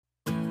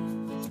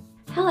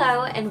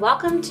Hello and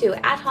welcome to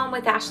At Home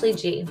with Ashley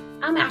G.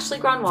 I'm Ashley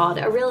Grunwald,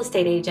 a real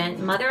estate agent,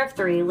 mother of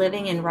three,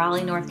 living in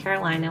Raleigh, North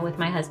Carolina with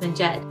my husband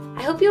Jed.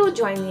 I hope you will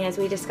join me as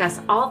we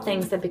discuss all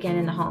things that begin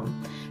in the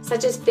home,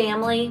 such as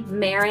family,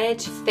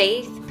 marriage,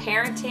 faith,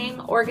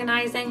 parenting,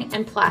 organizing,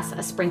 and plus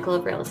a sprinkle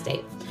of real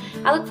estate.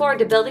 I look forward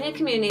to building a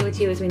community with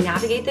you as we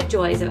navigate the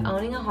joys of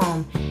owning a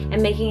home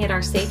and making it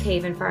our safe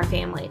haven for our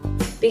family,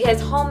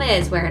 because home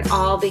is where it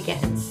all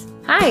begins.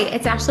 Hi,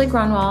 it's Ashley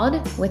Grunwald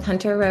with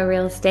Hunter Row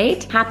Real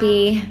Estate.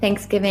 Happy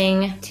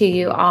Thanksgiving to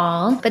you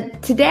all.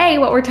 But today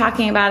what we're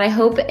talking about, I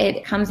hope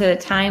it comes at a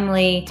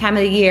timely time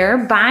of the year,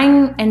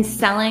 buying and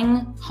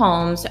selling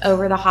homes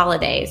over the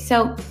holidays.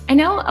 So I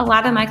know a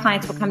lot of my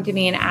clients will come to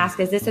me and ask,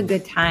 is this a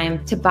good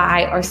time to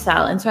buy or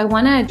sell? And so I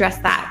want to address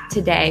that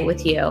today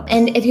with you.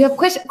 And if you have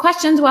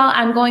questions while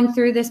I'm going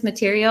through this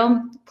material,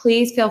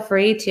 please feel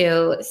free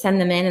to send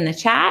them in the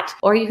chat,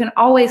 or you can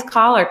always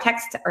call or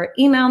text or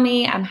email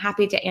me. I'm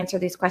happy to answer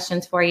these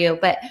questions for you.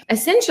 But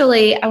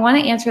essentially, I want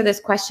to answer this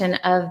question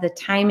of the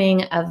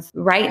timing of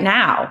right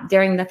now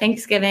during the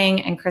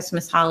Thanksgiving and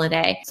Christmas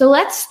holiday. So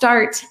let's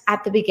start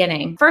at the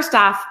beginning. First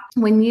off,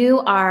 when you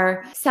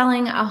are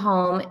selling a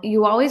home,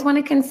 you always want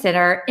to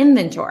consider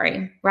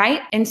inventory,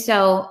 right? And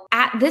so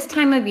at this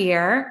time of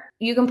year,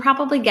 you can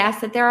probably guess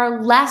that there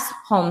are less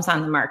homes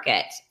on the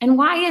market. And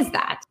why is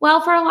that? Well,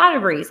 for a lot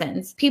of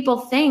reasons. People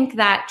think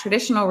that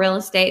traditional real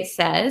estate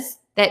says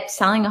that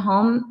selling a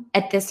home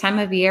at this time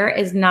of year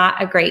is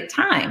not a great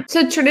time.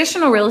 So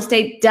traditional real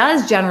estate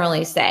does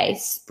generally say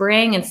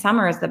spring and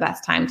summer is the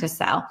best time to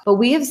sell. But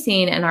we have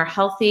seen in our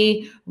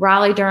healthy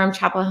Raleigh-Durham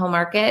Chapel Hill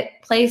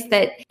marketplace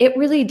that it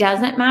really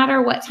doesn't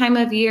matter what time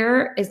of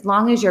year, as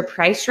long as you're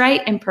priced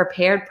right and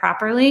prepared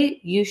properly,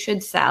 you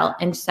should sell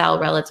and sell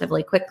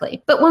relatively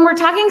quickly. But when we're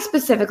talking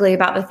specifically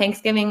about the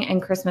Thanksgiving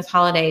and Christmas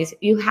holidays,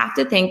 you have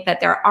to think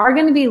that there are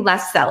going to be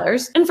less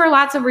sellers. And for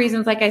lots of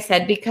reasons, like I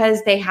said,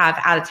 because they have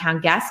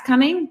out-of-town guests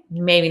coming,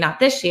 maybe not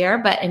this year,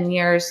 but in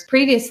years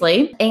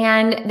previously,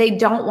 and they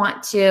don't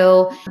want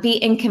to be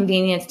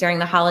inconvenienced during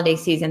the holiday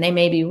season. They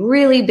may be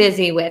really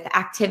busy with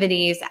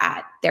activities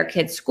at their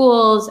kids'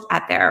 schools,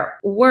 at their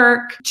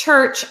work,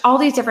 church, all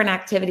these different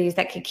activities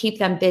that could keep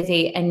them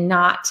busy and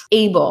not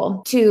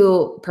able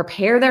to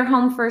prepare their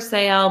home for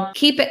sale,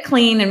 keep it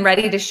clean and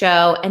ready to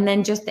show, and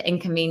then just the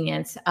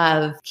inconvenience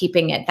of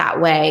keeping it that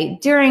way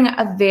during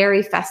a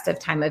very festive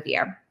time of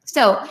year.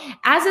 So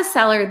as a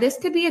seller, this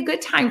could be a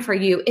good time for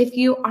you if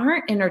you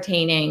aren't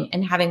entertaining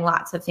and having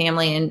lots of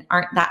family and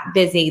aren't that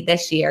busy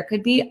this year.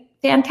 Could be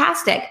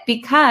fantastic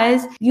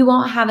because you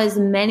won't have as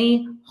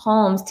many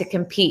homes to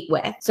compete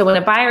with. So when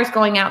a buyer is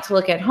going out to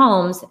look at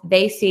homes,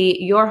 they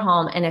see your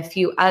home and a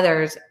few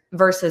others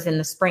versus in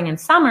the spring and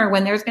summer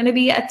when there's going to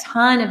be a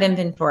ton of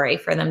inventory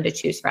for them to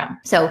choose from.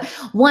 So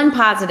one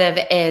positive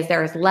is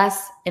there's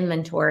less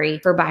inventory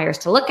for buyers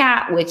to look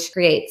at, which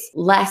creates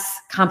less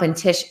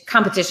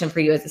competition for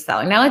you as a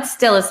seller. Now it's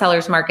still a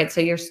seller's market, so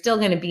you're still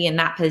going to be in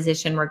that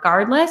position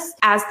regardless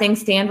as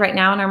things stand right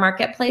now in our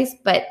marketplace,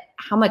 but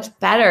how much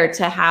better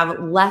to have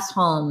less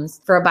homes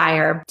for a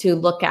buyer to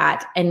look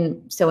at.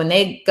 And so when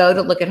they go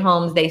to look at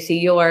homes, they see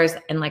yours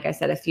and, like I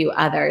said, a few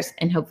others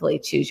and hopefully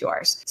choose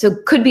yours. So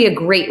could be a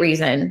great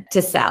reason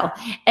to sell.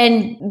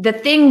 And the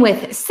thing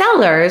with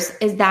sellers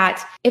is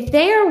that if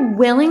they are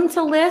willing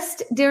to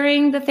list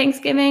during the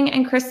Thanksgiving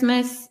and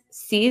Christmas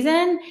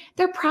season,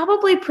 they're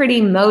probably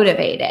pretty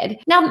motivated.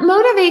 Now,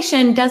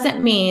 motivation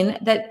doesn't mean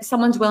that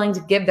someone's willing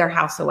to give their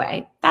house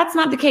away. That's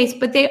not the case,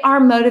 but they are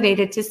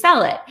motivated to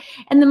sell it.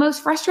 And the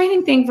most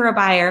frustrating thing for a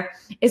buyer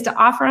is to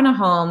offer on a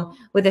home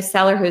with a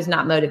seller who's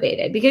not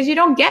motivated, because you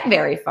don't get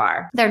very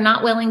far. They're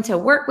not willing to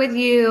work with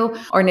you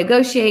or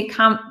negotiate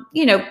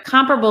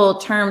comparable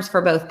terms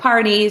for both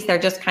parties. They're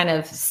just kind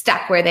of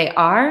stuck where they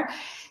are.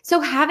 So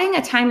having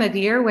a time of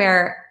year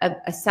where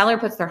a seller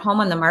puts their home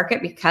on the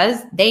market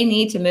because they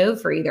need to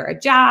move for either a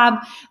job,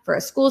 for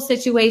a school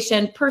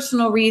situation,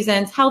 personal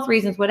reasons, health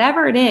reasons,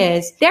 whatever it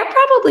is, they're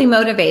probably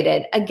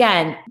motivated.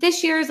 Again,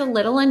 this year is a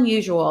little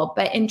unusual,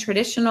 but in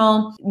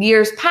traditional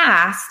years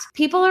past,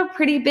 people are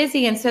pretty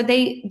busy. And so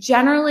they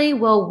generally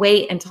will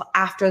wait until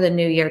after the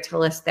new year to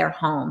list their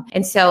home.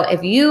 And so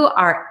if you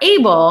are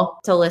able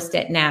to list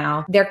it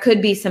now, there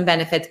could be some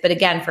benefits. But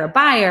again, for a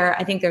buyer,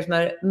 I think there's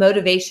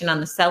motivation on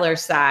the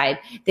seller's side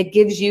that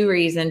gives you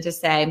reason to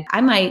say,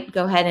 I might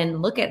go ahead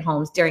and look at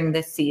homes during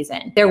this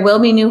season. There will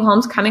be new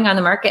homes coming on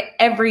the market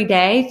every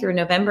day through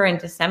November and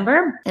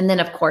December. And then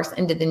of course,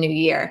 into the new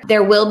year,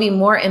 there will be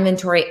more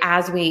inventory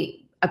as we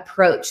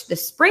approach the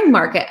spring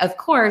market, of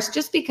course,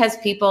 just because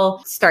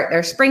people start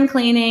their spring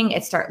cleaning,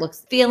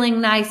 feeling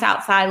nice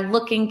outside,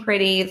 looking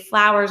pretty,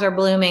 flowers are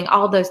blooming,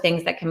 all those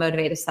things that can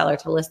motivate a seller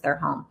to list their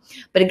home.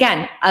 But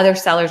again, other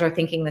sellers are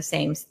thinking the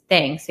same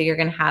thing. So you're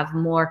going to have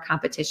more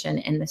competition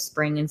in the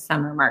spring and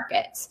summer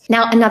markets.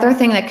 Now, another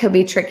thing that could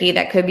be tricky,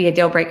 that could be a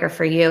deal breaker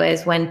for you,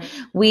 is when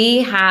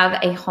we have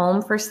a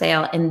home for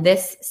sale in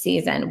this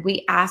season,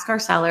 we ask our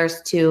sellers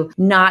to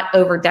not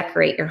over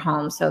decorate your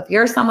home. So if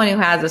you're someone who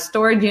has a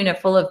storage unit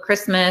full full of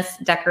Christmas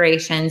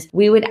decorations,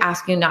 we would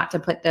ask you not to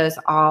put those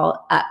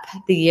all up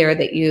the year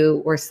that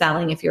you were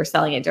selling if you're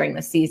selling it during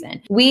the season.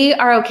 We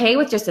are okay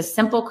with just a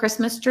simple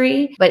Christmas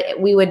tree, but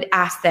we would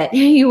ask that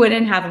you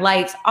wouldn't have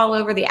lights all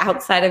over the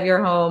outside of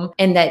your home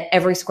and that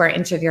every square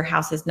inch of your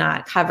house is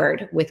not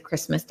covered with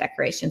Christmas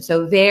decorations.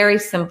 So very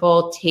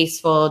simple,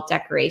 tasteful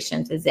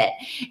decorations is it.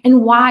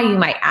 And why, you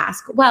might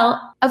ask?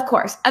 Well, of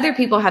course, other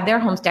people have their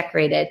homes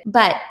decorated,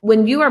 but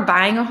when you are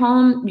buying a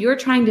home, you're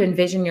trying to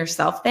envision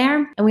yourself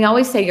there. And we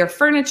always say your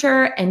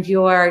furniture and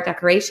your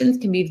decorations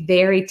can be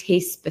very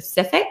taste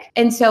specific.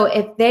 And so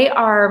if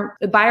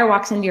the buyer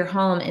walks into your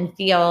home and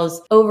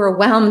feels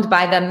overwhelmed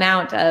by the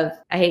amount of,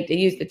 I hate to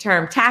use the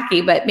term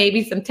tacky, but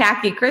maybe some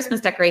tacky Christmas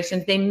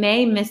decorations, they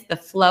may miss the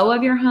flow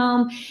of your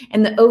home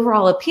and the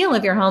overall appeal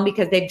of your home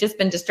because they've just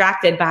been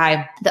distracted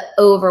by the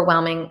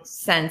overwhelming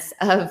sense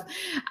of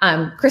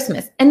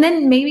Christmas. And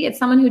then maybe it's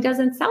someone who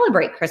doesn't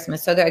celebrate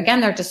Christmas. So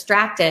they're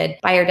distracted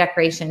by your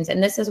decorations.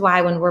 And this is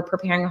why when we're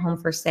preparing a home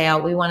for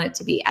sale, we want it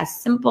to be as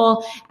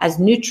simple, as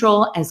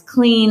neutral, as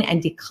clean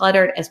and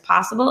decluttered as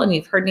possible. And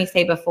you've heard me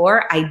say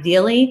before,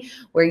 ideally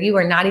where you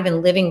are not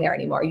even living there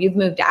anymore. You've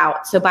moved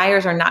out. So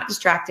buyers are not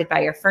distracted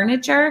by your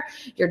furniture,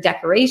 your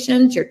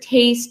decorations, your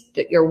taste,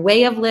 your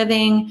way of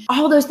living.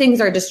 All those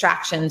things are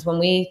distractions. When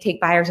we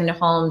take buyers into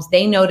homes,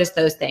 they notice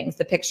those things,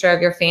 the picture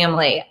of your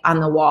family on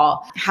the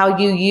wall, how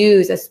you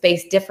use a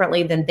space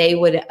differently than they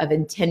would have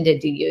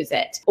intended to use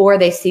it. Or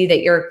they see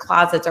that your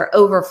closets are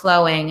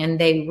overflowing and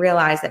they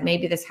realize that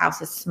maybe this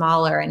house is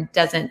smaller and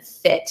doesn't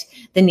fit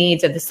the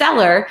needs of the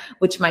seller,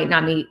 which might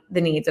not meet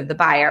the needs of the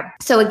buyer.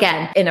 So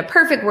again, in a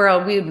perfect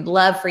world, we would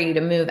love for you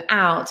to move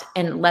out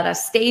and let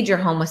us stage your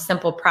home with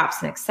simple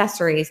props and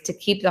accessories to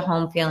keep the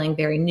home feeling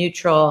very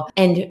neutral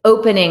and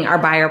opening our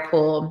buyer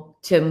pool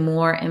to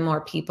more and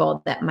more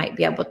people that might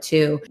be able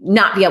to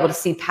not be able to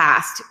see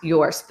past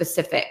your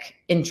specific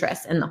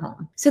interest in the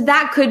home. So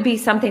that could be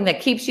something that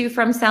keeps you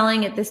from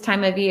selling at this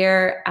time of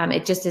year.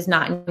 It just is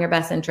not in your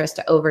best interest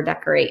to over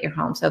decorate your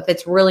home. So if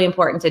it's really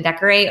important to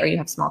decorate or you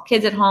have small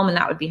kids at home and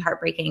that would be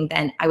heartbreaking,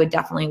 then I would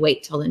definitely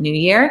wait till the new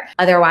year.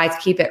 Otherwise,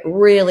 keep it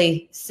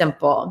really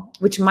simple,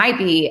 which might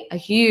be a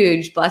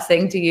huge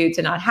blessing to you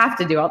to not have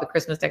to do all the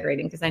Christmas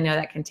decorating, because I know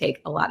that can take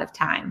a lot of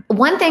time.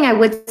 One thing I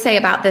would say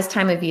about this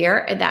time of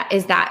year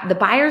is that the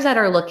buyers that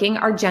are looking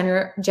are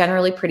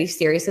generally pretty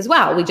serious as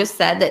well. We just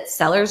said that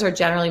sellers are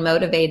generally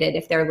motivated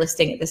if they're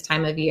listing at this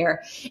time of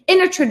year in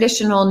a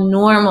traditional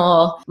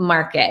normal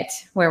market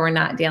where we're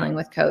not dealing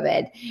with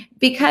COVID,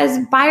 because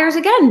buyers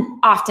again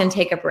often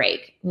take a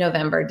break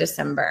November,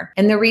 December.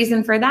 And the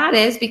reason for that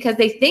is because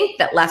they think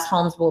that less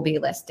homes will be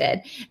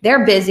listed.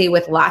 They're busy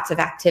with lots of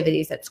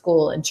activities at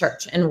school and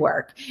church and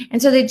work.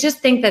 And so they just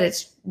think that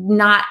it's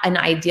not an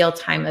ideal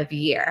time of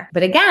year.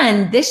 But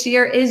again, this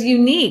year is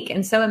unique.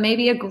 And so it may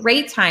be a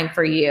great time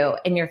for you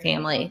and your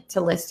family to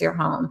list your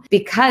home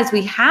because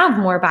we have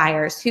more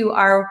buyers who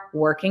are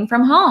working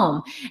from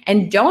home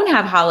and don't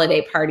have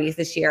holiday parties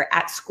this year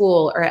at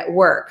school or at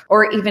work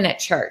or even at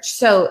church.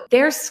 So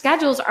their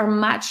schedules are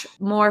much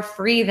more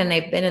free than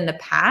they've been in the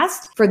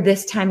past for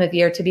this time of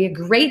year to be a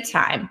great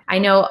time. I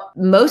know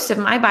most of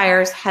my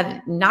buyers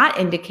have not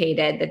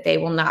indicated that they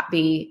will not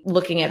be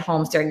looking at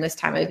homes during this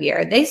time of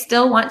year. They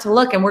still want to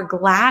look, and we're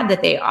glad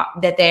that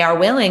they are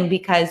willing,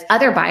 because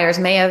other buyers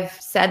may have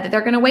said that they're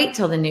going to wait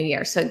till the new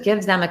year. So it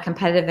gives them a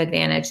competitive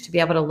advantage to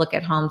be able to look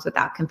at homes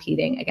without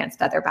competing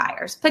against other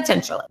buyers,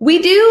 potentially. We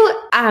do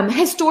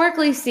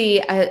historically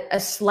see a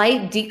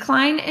slight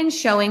decline in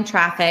showing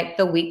traffic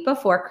the week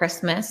before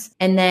Christmas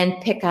and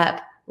then pick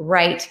up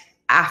right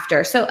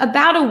after. So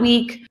about a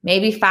week,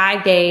 maybe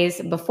 5 days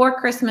before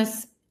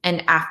Christmas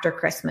and after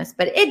Christmas,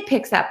 but it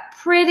picks up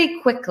pretty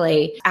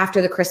quickly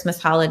after the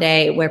Christmas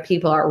holiday where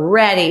people are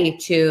ready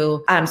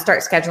to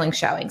start scheduling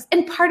showings.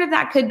 And part of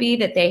that could be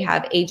that they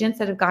have agents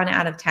that have gone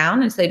out of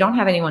town and so they don't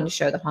have anyone to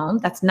show the home.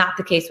 That's not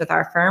the case with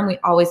our firm. We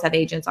always have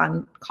agents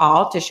on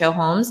call to show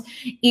homes,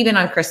 even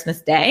on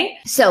Christmas Day.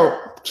 So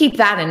keep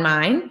that in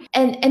mind.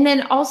 And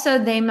then also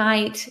they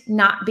might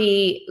not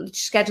be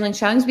scheduling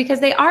showings because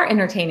they are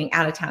entertaining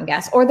out of town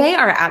guests or they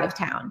are out of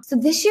town. So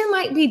this year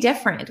might be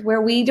different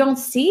where we don't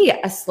see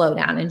a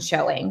slowdown in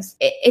showings.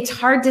 It's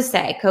hard to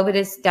say. COVID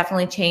has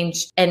definitely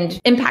changed and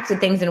impacted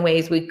things in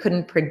ways we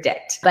couldn't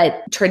predict.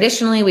 But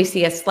traditionally, we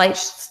see a slight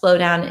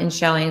slowdown in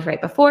showings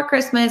right before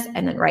Christmas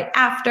and then right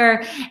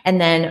after, and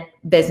then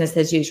business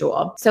as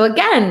usual. So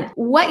again,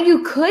 what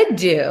you could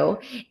do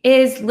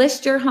is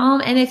list your home.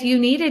 And if you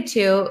needed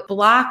to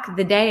block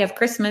the day of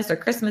Christmas or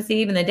Christmas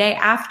Eve and the day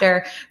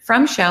after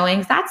from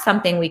showings, that's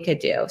something we could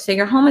do. So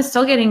your home is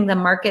still getting the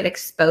market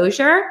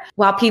exposure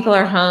while people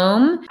are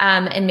home,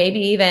 and maybe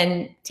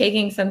even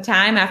taking some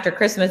time after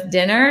Christmas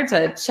dinner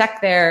to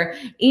check their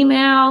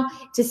email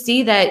to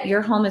see that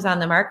your home is on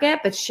the market,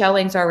 but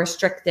showings are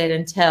restricted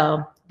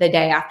until the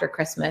day after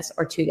Christmas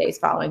or 2 days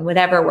following,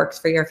 whatever works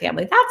for your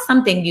family. That's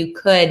something you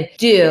could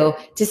do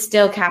to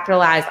still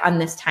capitalize on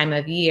this time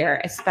of year,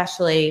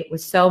 especially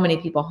with so many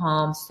people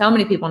home, so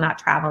many people not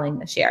traveling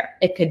this year.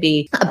 It could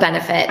be a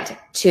benefit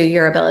to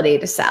your ability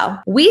to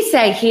sell. We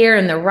say here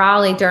in the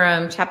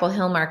Raleigh-Durham Chapel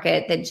Hill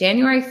market that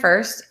January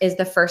 1st is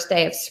the first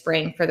day of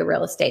spring for the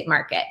real estate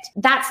market.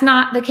 That's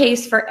not the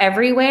case for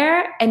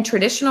everywhere, and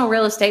traditional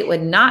real estate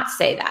would not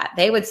say that.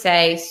 They would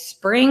say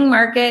spring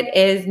market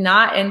is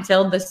not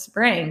until the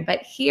spring,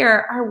 but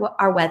here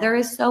our weather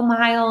is so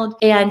mild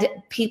and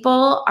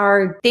people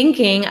are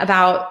thinking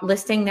about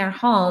listing their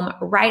home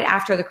right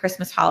after the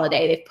Christmas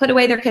holiday. They've put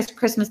away their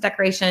Christmas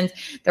decorations.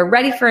 They're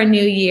ready for a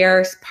new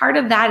year. Part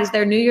of that is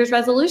their New Year's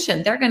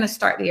resolution. They're going to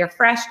start the year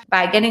fresh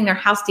by getting their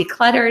house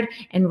decluttered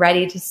and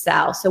ready to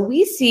sell. So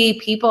we see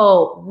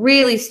people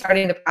really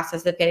starting the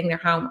process of getting their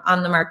home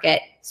on the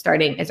market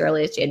starting as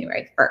early as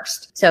January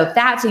 1st. So if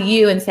that's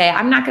you and say,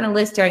 I'm not going to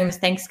list during this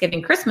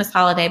Thanksgiving Christmas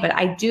holiday, but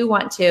I do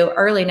want to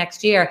early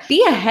next year,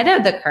 be ahead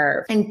of the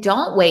curve and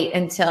don't wait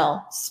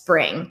until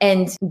spring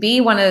and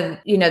be one of,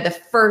 the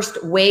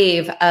first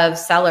wave of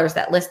sellers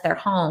that list their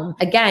home.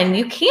 Again,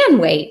 you can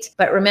wait,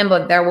 but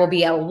remember there will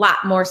be a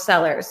lot more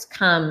sellers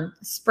come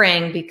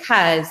spring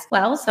because,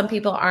 some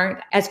people aren't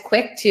as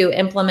quick to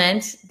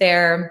implement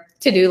their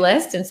to-do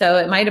list. And so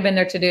it might have been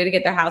their to-do to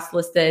get their house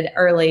listed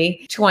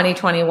early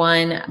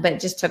 2021, but it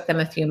just took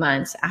them a few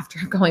months after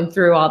going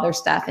through all their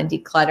stuff and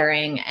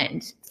decluttering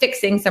and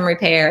fixing some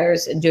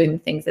repairs and doing the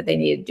things that they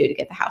needed to do to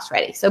get the house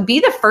ready. So be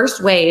the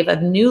first wave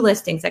of new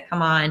listings that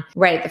come on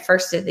right at the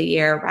first of the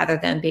year rather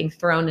than being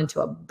thrown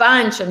into a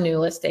bunch of new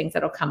listings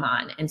that'll come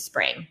on in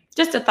spring.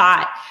 Just a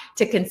thought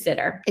to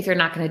consider if you're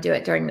not going to do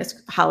it during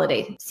this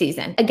holiday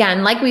season.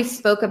 Again, like we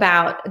spoke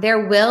about,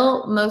 there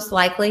will most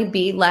likely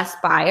be less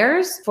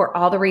buyers for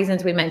all the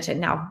reasons we mentioned.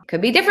 Now,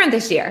 could be different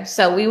this year.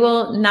 So we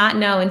will not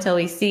know until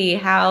we see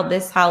how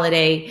this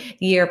holiday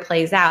year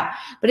plays out.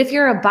 But if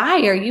you're a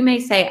buyer, you may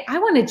say, I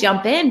want to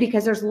jump in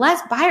because there's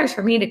less buyers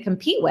for me to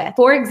compete with.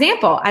 For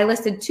example, I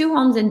listed 2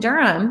 homes in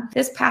Durham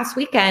this past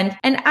weekend,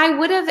 and I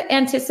would have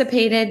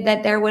anticipated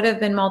that there would have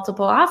been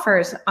multiple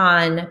offers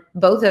on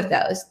both of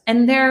those.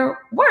 And there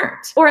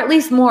weren't, or at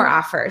least more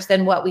offers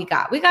than what we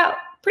got. We got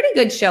pretty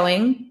good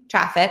showing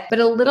traffic, but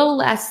a little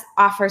less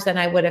offers than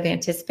I would have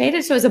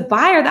anticipated. So as a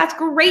buyer, that's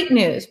great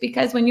news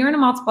because when you're in a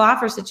multiple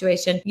offer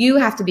situation, you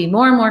have to be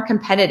more and more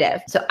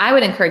competitive. So I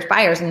would encourage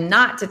buyers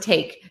not to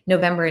take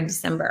November and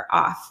December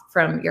off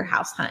from your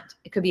house hunt.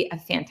 It could be a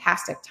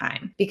fantastic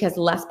time because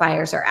less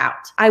buyers are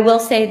out. I will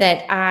say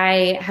that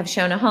I have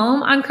shown a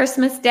home on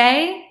Christmas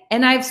Day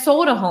and I've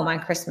sold a home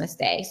on Christmas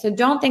Day. So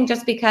don't think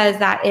just because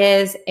that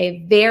is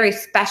a very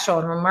special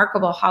and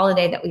remarkable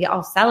holiday that we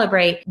all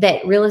celebrate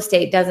that real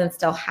estate doesn't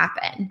still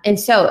happen. And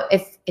so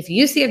if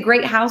you see a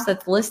great house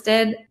that's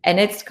listed and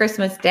it's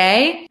Christmas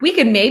Day, we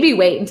could maybe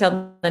wait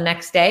until the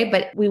next day,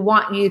 but we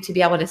want you to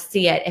be able to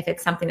see it if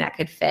it's something that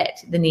could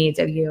fit the needs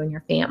of you and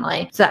your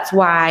family. So that's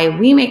why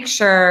we make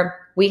sure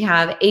we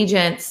have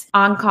agents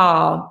on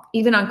call,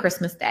 even on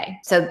Christmas Day.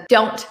 So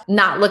don't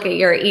not look at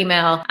your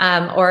email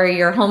or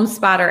your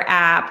HomeSpotter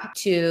app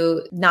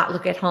to not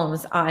look at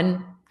homes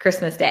on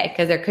Christmas Day,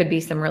 because there could be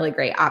some really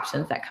great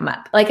options that come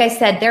up. Like I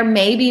said, there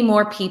may be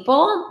more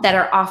people that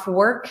are off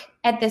work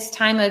at this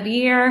time of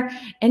year.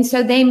 And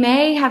so they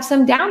may have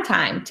some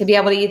downtime to be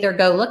able to either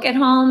go look at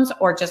homes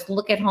or just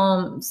look at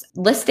homes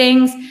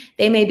listings.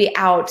 They may be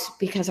out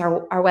because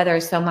our weather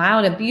is so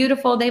mild and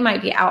beautiful. They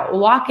might be out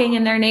walking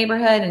in their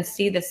neighborhood and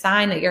see the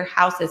sign that your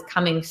house is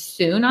coming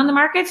soon on the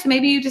market. So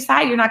maybe you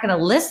decide you're not going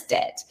to list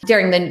it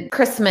during the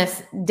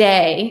Christmas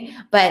Day,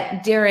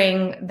 but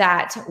during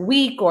that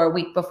week or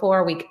week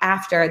before, week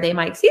after, they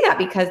might see that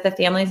because the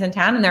family's in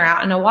town and they're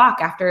out on a walk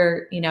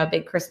after, a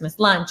big Christmas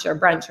lunch or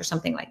brunch or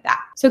something like that.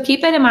 So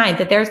keep it in mind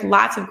that there's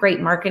lots of great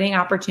marketing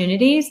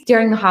opportunities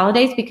during the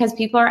holidays because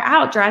people are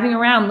out driving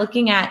around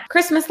looking at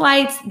Christmas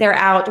lights. They're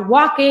out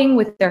walking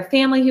with their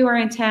family who are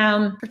in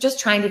town, or just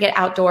trying to get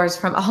outdoors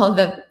from all of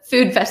the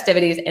food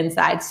festivities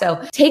inside.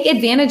 So take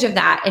advantage of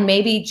that and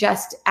maybe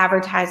just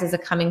advertise as a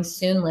coming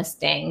soon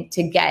listing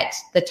to get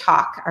the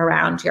talk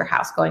around your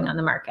house going on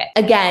the market.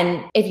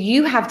 Again, if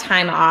you have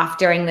time off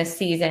during this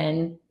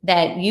season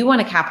that you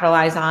want to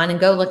capitalize on and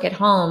go look at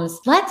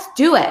homes, let's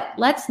do it.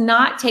 Let's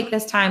not take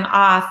this time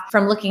off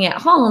from looking at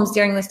homes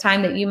during this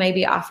time that you may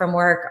be off from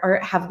work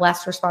or have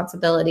less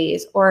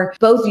responsibilities, or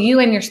both you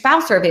and your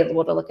spouse are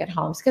available to look at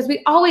homes, because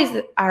we always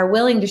are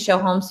willing to show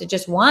homes to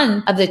just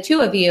one of the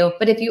two of you.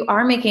 But if you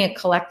are making a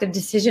collective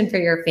decision for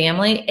your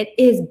family, it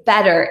is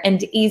better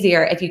and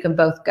easier if you can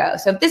both go.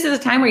 So if this is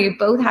a time where you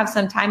both have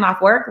some time off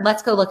work,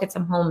 let's go look at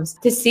some homes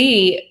to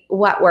see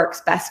what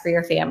works best for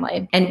your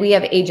family. And we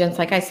have agents,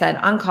 like I said,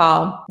 on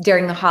call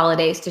during the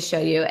holidays to show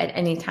you at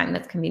any time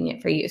that's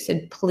convenient for you. So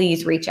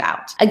please reach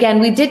out. Again,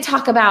 we did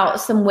talk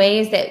about some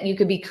ways that you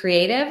could be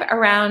creative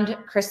around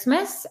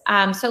Christmas.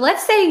 So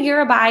let's say you're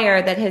a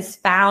buyer that has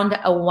found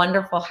a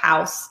wonderful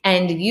house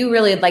and you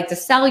really would like to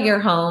sell your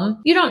home.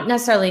 You don't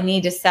necessarily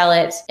need to sell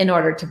it in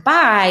order to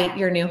buy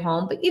your new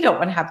home, but you don't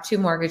want to have 2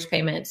 mortgage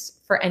payments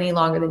for any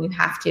longer than you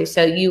have to.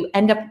 So you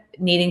end up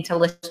needing to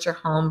list your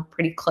home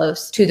pretty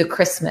close to the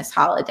Christmas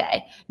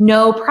holiday.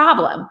 No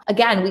problem.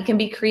 Again, we can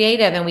be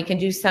creative and we can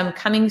do some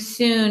coming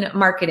soon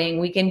marketing.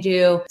 We can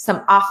do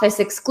some office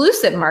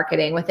exclusive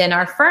marketing within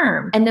our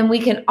firm. And then we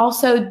can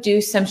also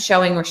do some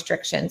showing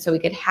restrictions. So we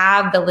could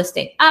have the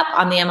listing up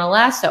on the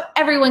MLS so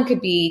everyone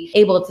could be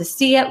able to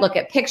see it, look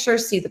at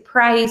pictures, see the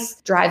price,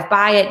 drive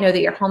by it, know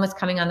that your home is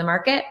coming on the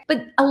market,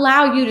 but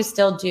allow you to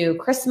still do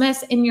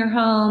Christmas in your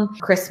home,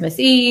 Christmas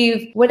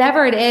Eve,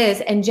 whatever it is,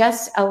 and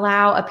just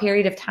allow a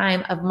period of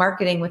time of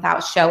marketing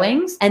without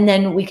showings. And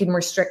then we can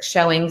restrict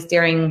showings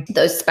during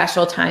those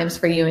special times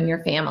for you and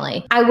your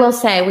family. I will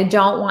say we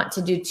don't want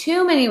to do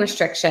too many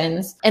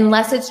restrictions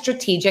unless it's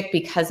strategic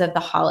because of the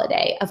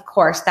holiday. Of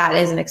course, that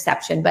is an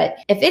exception. But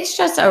if it's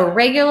just a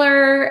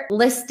regular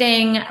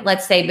listing,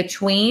 let's say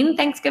between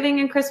Thanksgiving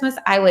and Christmas,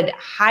 I would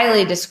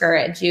highly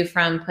discourage you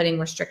from putting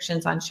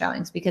restrictions on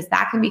showings because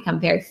that can become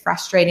very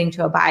frustrating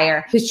to a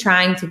buyer who's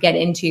trying to get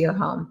into your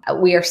home.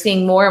 We are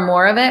seeing more and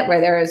more of it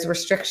where there is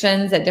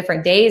restrictions at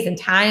different days and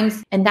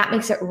times, and that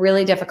makes it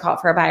really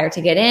difficult for a buyer to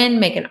get in,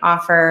 make an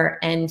offer,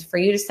 and for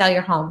you to sell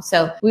your home.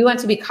 So we want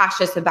to be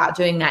cautious about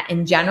doing that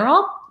in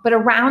general. But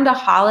around a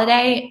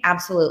holiday,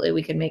 absolutely,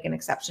 we can make an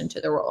exception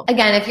to the rule.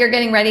 Again, if you're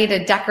getting ready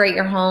to decorate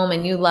your home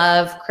and you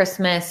love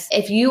Christmas,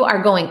 if you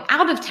are going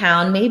out of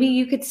town, maybe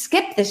you could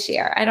skip this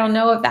year. I don't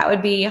know if that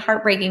would be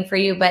heartbreaking for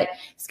you, but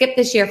skip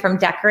this year from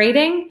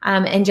decorating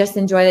and just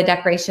enjoy the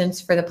decorations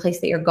for the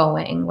place that you're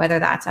going, whether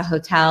that's a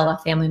hotel, a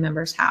family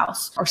member's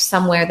house, or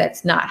somewhere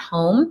that's not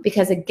home.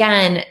 Because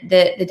again,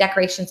 the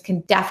decorations can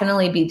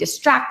definitely be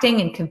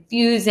distracting and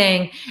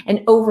confusing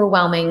and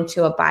overwhelming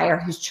to a buyer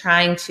who's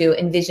trying to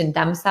envision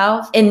themselves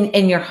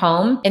in your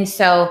home. And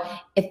so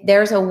if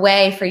there's a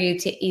way for you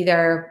to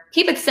either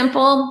keep it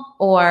simple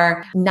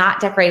or not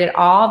decorate at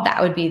all,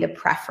 that would be the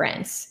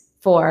preference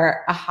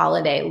for a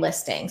holiday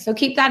listing. So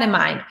keep that in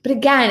mind. But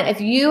again,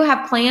 if you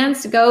have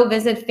plans to go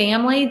visit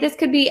family, this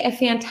could be a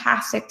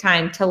fantastic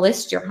time to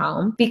list your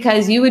home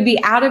because you would be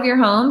out of your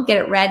home, get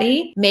it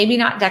ready, maybe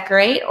not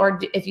decorate, or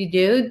if you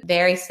do,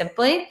 very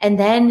simply. And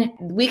then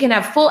we can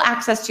have full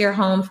access to your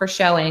home for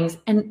showings.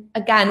 And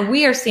again,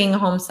 we are seeing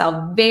homes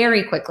sell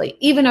very quickly,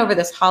 even over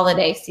this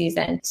holiday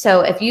season. So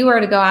if you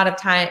were to go out of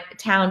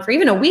town for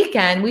even a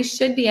weekend, we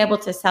should be able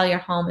to sell your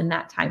home in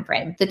that time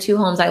frame. The 2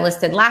 homes I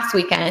listed last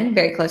weekend,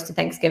 very close to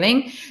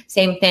Thanksgiving,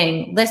 same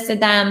thing, listed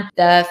them.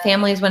 The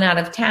families went out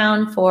of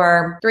town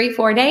for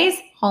 3-4 days.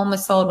 Home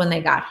was sold when they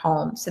got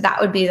home. So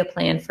that would be the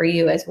plan for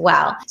you as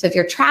well. So if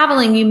you're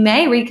traveling, you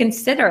may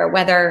reconsider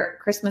whether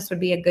Christmas would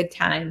be a good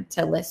time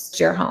to list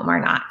your home or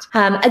not.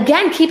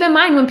 Again, keep in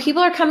mind when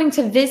people are coming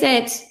to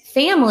visit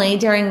family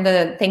during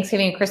the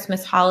Thanksgiving and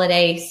Christmas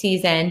holiday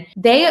season,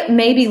 they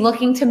may be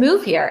looking to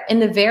move here in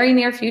the very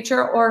near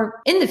future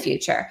or in the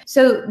future.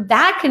 So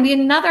that can be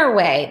another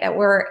way that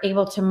we're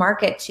able to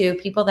market to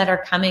people that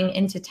are coming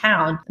into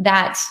town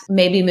that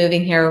may be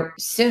moving here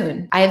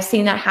soon. I have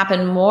seen that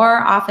happen more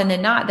often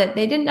than not, that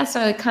they didn't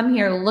necessarily come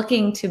here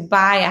looking to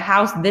buy a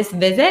house this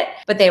visit,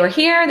 but they were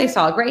here, they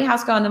saw a great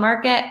house go on the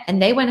market,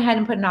 and they went ahead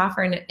and put an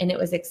offer in, and it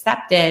was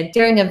accepted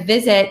during a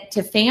visit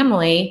to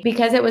family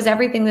because it was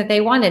everything that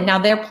they wanted. Now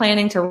they're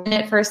planning to rent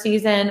it for a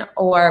season,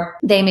 or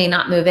they may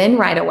not move in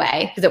right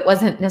away because it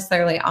wasn't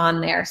necessarily on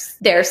their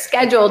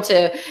schedule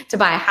to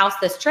buy a house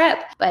this trip.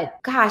 But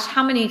gosh,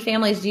 how many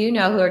families do you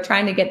know who are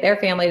trying to get their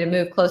family to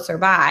move closer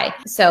by?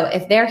 So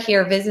if they're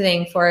here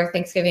visiting for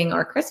Thanksgiving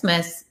or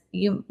Christmas,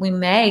 we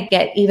may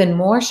get even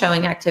more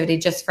showing activity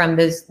just from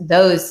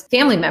those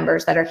family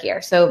members that are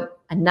here. So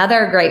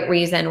another great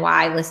reason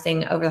why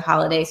listing over the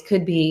holidays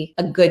could be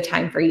a good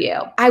time for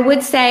you. I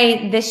would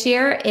say this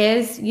year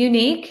is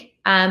unique.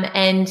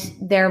 And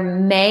there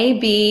may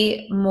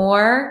be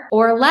more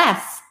or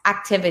less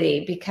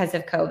activity because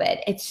of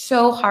COVID. It's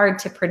so hard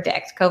to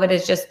predict. COVID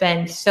has just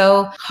been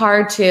so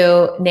hard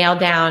to nail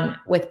down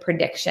with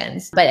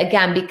predictions. But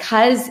again,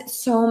 because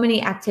so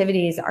many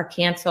activities are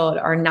canceled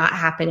or not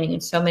happening,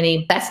 and so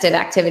many festive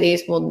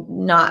activities will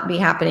not be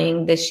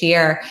happening this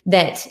year,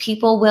 that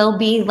people will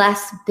be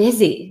less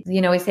busy.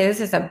 You know, we say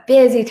this is a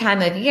busy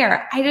time of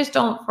year. I just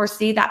don't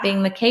foresee that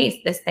being the case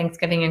this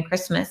Thanksgiving and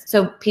Christmas.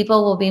 So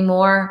people will be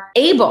more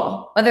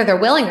able, whether they're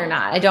willing or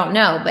not, I don't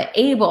know, but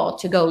able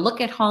to go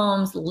look at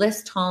homes,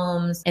 list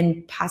homes,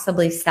 and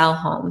possibly sell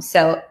homes.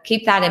 So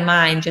keep that in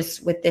mind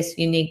just with this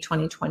unique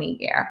 2020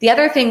 year. The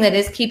other thing that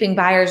is keeping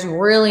buyers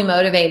really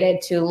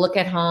motivated to look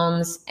at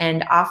homes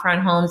and offer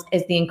on homes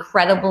is the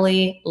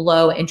incredibly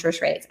low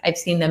interest rates. I've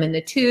seen them in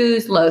the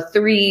 2s, low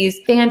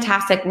 3s,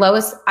 fantastic,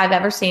 lowest I've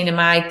ever seen in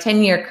my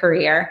 10-year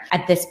career.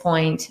 At this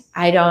point,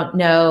 I don't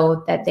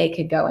know that they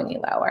could go any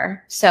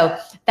lower. So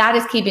that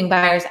is keeping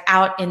buyers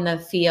out in the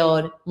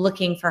field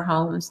looking for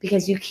homes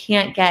because you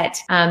can't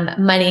get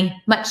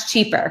money much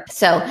cheaper cheaper.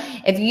 So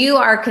if you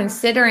are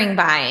considering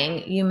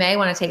buying, you may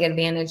want to take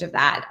advantage of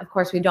that. Of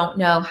course, we don't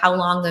know how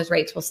long those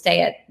rates will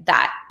stay at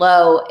that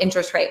low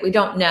interest rate. We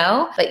don't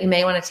know, but you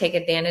may want to take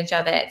advantage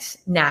of it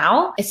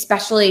now,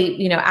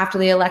 especially, after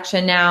the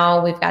election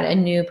now. We've got a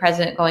new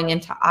president going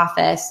into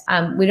office.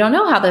 We don't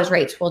know how those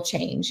rates will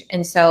change.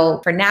 And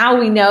so for now,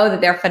 we know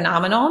that they're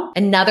phenomenal.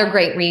 Another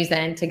great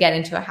reason to get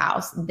into a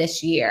house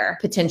this year,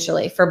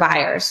 potentially for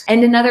buyers.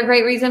 And another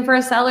great reason for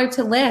a seller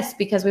to list,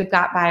 because we've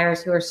got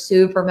buyers who are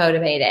super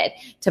motivated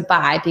to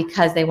buy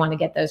because they want to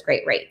get those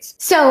great rates.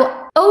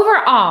 So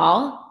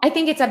overall, I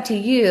think it's up to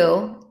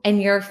you and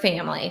your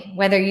family,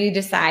 whether you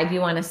decide you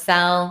want to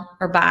sell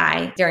or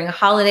buy during a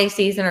holiday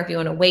season, or if you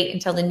want to wait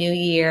until the new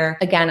year.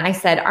 Again, I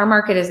said our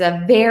market is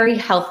a very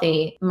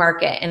healthy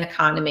market and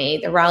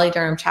economy, the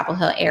Raleigh-Durham, Chapel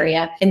Hill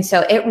area. And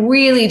so it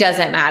really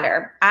doesn't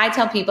matter. I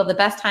tell people the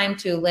best time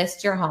to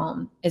list your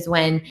home is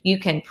when you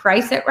can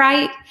price it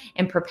right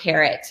and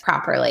prepare it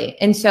properly.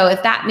 And so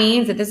if that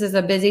means that this is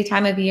a busy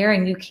time of year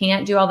and you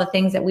can't do all the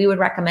things that we would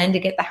recommend to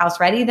get the house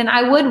ready, then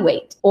I would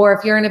wait. Or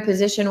if you're in a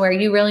position where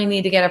you really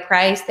need to get a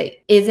price that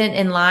isn't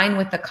in line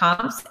with the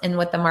comps and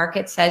what the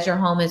market says your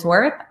home is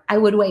worth, I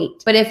would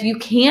wait. But if you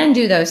can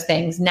do those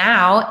things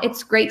now,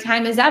 it's great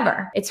time as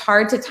ever. It's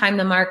hard to time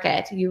the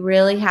market. You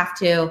really have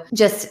to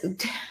just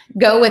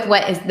go with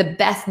what is the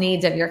best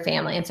needs of your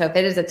family. And so if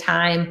it is a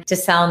time to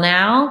sell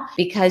now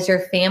because your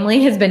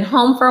family has been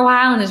home for a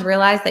while and has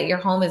realized that your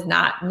home is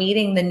not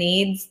meeting the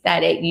needs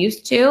that it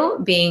used to,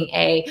 being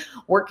a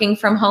working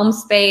from home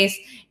space,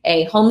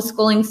 a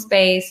homeschooling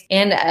space,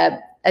 and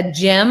a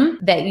gym,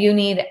 that you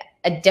need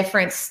a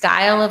different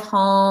style of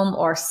home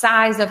or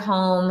size of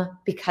home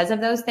because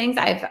of those things.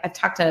 I've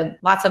talked to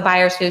lots of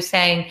buyers who are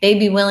saying they'd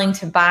be willing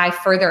to buy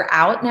further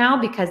out now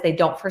because they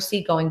don't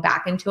foresee going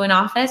back into an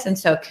office. And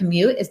so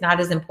commute is not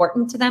as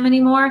important to them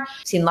anymore.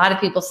 I've seen a lot of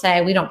people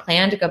say we don't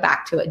plan to go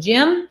back to a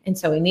gym. And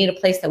so we need a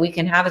place that we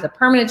can have as a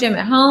permanent gym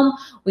at home.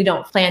 We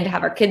don't plan to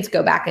have our kids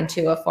go back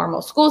into a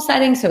formal school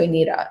setting. So we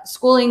need a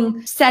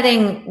schooling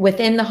setting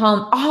within the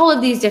home. All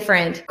of these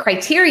different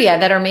criteria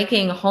that are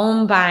making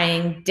home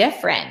buying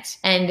different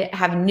and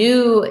have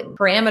new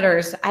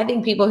parameters. I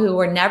think people who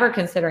were never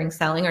considering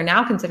selling are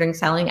now considering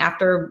selling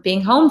after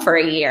being home for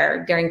a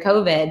year during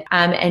COVID,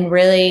 and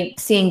really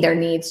seeing their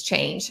needs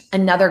change.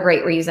 Another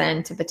great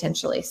reason to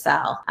potentially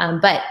sell.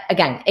 But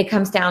again, it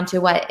comes down to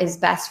what is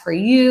best for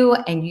you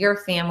and your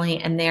family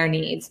and their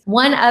needs.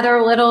 One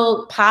other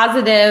little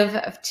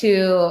positive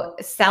to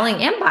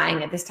selling and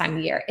buying at this time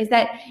of year is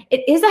that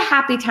it is a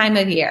happy time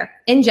of year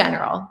in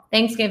general.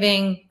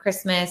 Thanksgiving,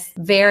 Christmas,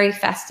 very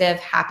festive,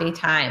 happy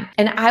time.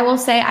 And I will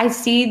say I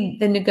see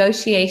the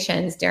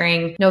negotiations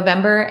during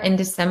November and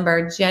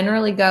December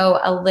generally go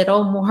a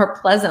little more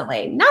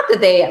pleasantly. Not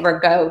that they ever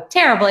go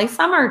terribly,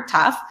 some are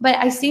tough, but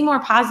I see more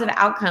positive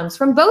outcomes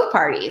from both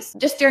parties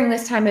just during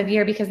this time of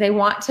year because they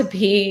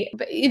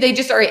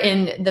just are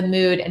in the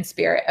mood and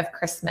spirit of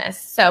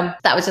Christmas. So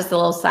that was just a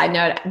little side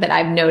note that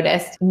I've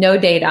noticed. No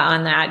data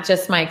on that,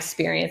 just my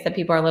experience that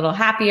people are a little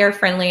happier,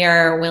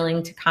 friendlier,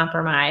 willing to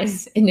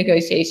compromise in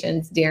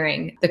negotiations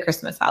during the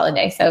Christmas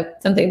holiday. So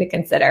something to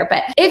consider.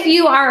 But if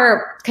you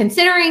are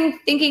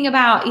thinking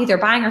about either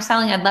buying or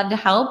selling, I'd love to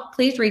help.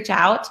 Please reach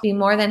out. Be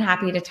more than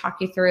happy to talk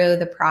you through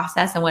the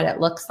process and what it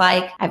looks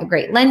like. I have a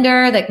great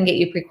lender that can get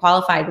you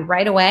pre-qualified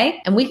right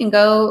away. And we can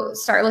go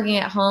start looking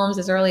at homes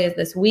as early as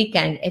this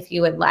weekend if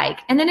you would like.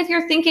 And then if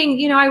you're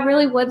thinking, I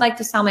really would like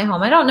to sell my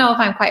home. I don't know if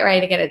I'm quite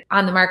ready to get it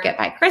on the market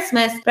by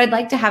Christmas, but I'd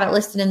like to have it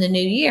listed in the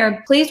new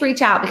year. Please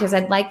reach out because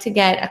I'd like to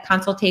get a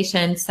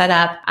consultation set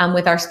up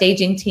with our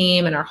staging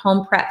team and our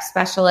home prep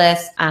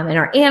specialists and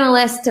our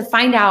analysts to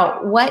find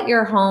out what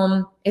your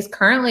home is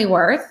currently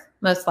worth,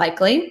 most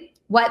likely,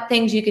 what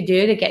things you could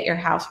do to get your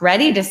house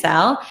ready to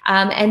sell,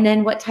 and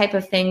then what type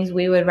of things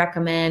we would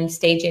recommend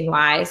staging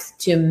wise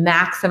to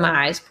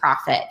maximize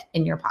profit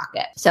in your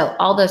pocket. So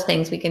all those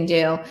things we can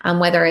do,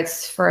 whether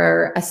it's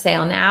for a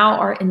sale now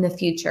or in the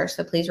future.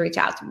 So please reach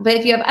out. But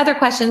if you have other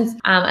questions,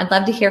 I'd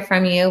love to hear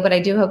from you. But I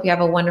do hope you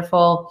have a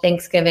wonderful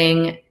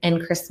Thanksgiving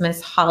and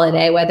Christmas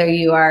holiday, whether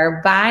you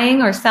are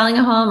buying or selling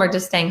a home or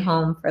just staying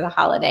home for the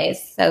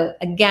holidays. So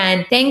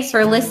again, thanks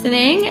for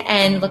listening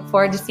and look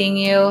forward to seeing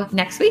you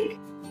next week.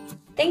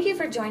 Thank you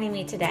for joining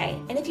me today.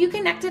 And if you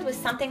connected with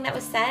something that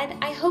was said,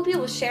 I hope you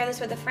will share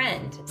this with a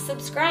friend,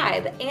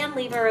 subscribe, and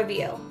leave a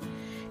review.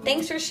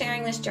 Thanks for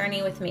sharing this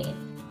journey with me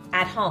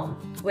at home,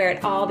 where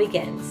it all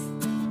begins.